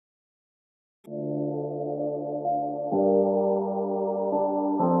Hello,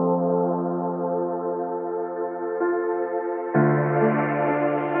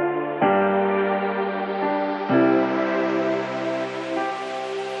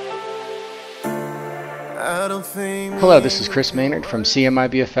 this is Chris Maynard from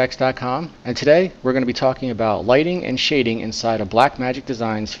cmiVFX.com, and today we're going to be talking about lighting and shading inside of Blackmagic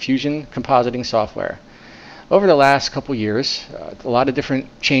Design's Fusion compositing software. Over the last couple years, a lot of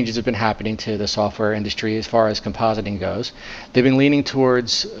different changes have been happening to the software industry as far as compositing goes. They've been leaning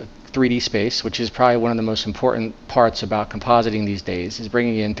towards 3D space, which is probably one of the most important parts about compositing these days, is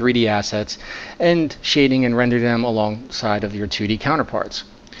bringing in 3D assets and shading and rendering them alongside of your 2D counterparts.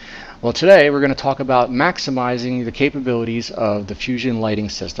 Well, today we're going to talk about maximizing the capabilities of the Fusion lighting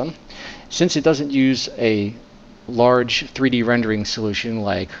system. Since it doesn't use a large 3D rendering solution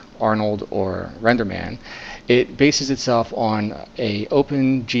like Arnold or RenderMan, it bases itself on a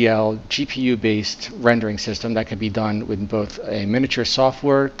OpenCL GPU-based rendering system that can be done with both a miniature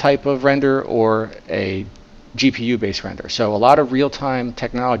software type of render or a GPU-based render. So a lot of real-time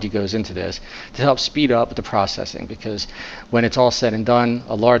technology goes into this to help speed up the processing, because when it's all said and done,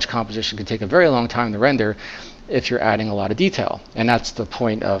 a large composition can take a very long time to render if you're adding a lot of detail. And that's the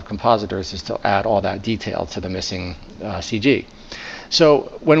point of compositors, is to add all that detail to the missing CG.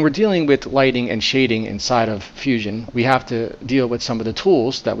 So when we're dealing with lighting and shading inside of Fusion, we have to deal with some of the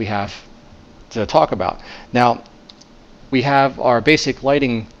tools that we have to talk about. Now, we have our basic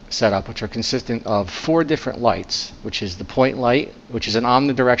lighting setup, which are consistent of 4 different lights, which is the point light, which is an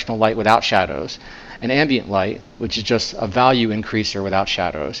omnidirectional light without shadows, an ambient light, which is just a value increaser without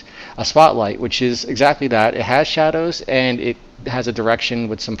shadows, a spotlight, which is exactly that. It has shadows and it has a direction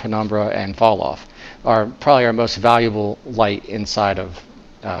with some penumbra and fall off, probably our most valuable light inside of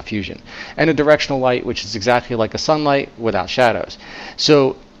Fusion, and a directional light, which is exactly like a sunlight without shadows.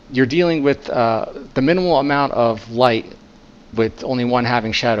 So you're dealing with the minimal amount of light with only one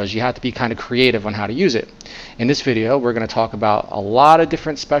having shadows. You have to be kind of creative on how to use it. In this video, we're going to talk about a lot of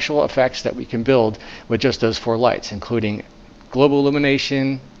different special effects that we can build with just those 4 lights, including global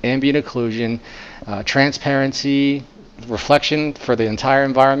illumination, ambient occlusion, transparency, reflection for the entire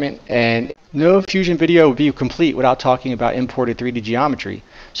environment, and no Fusion video would be complete without talking about imported 3D geometry.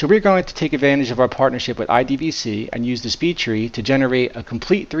 So we're going to take advantage of our partnership with IDVC and use the speed tree to generate a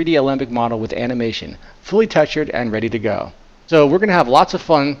complete 3D Alembic model with animation, fully textured and ready to go. So we're going to have lots of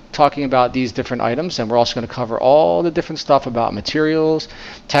fun talking about these different items, and we're also going to cover all the different stuff about materials,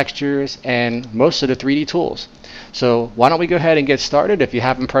 textures, and most of the 3D tools. So why don't we go ahead and get started. If you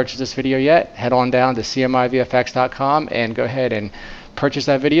haven't purchased this video yet, head on down to cmiVFX.com and go ahead and purchase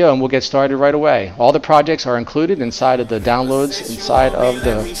that video, and we'll get started right away. All the projects are included inside of the downloads inside of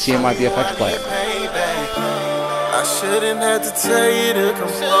the cmiVFX player. I shouldn't have to tell you to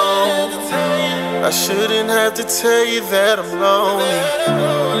come home. I shouldn't have to tell you that I'm lonely.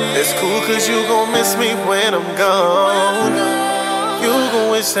 It's cool cause you gon' miss me when I'm gone. You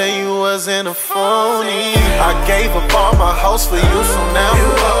gon' wish that you wasn't a phony. I gave up all my house for you, so now you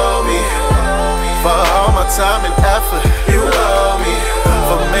owe me. For all my time and effort, you owe me.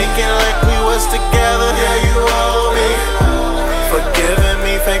 For making like we was together, yeah, you owe me. For giving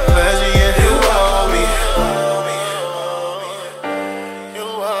me fake pleasure, yeah, you owe me. You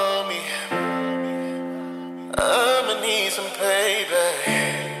owe me. I'ma need some payback.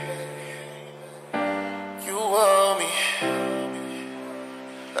 You owe me.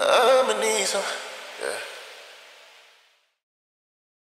 I'ma need some.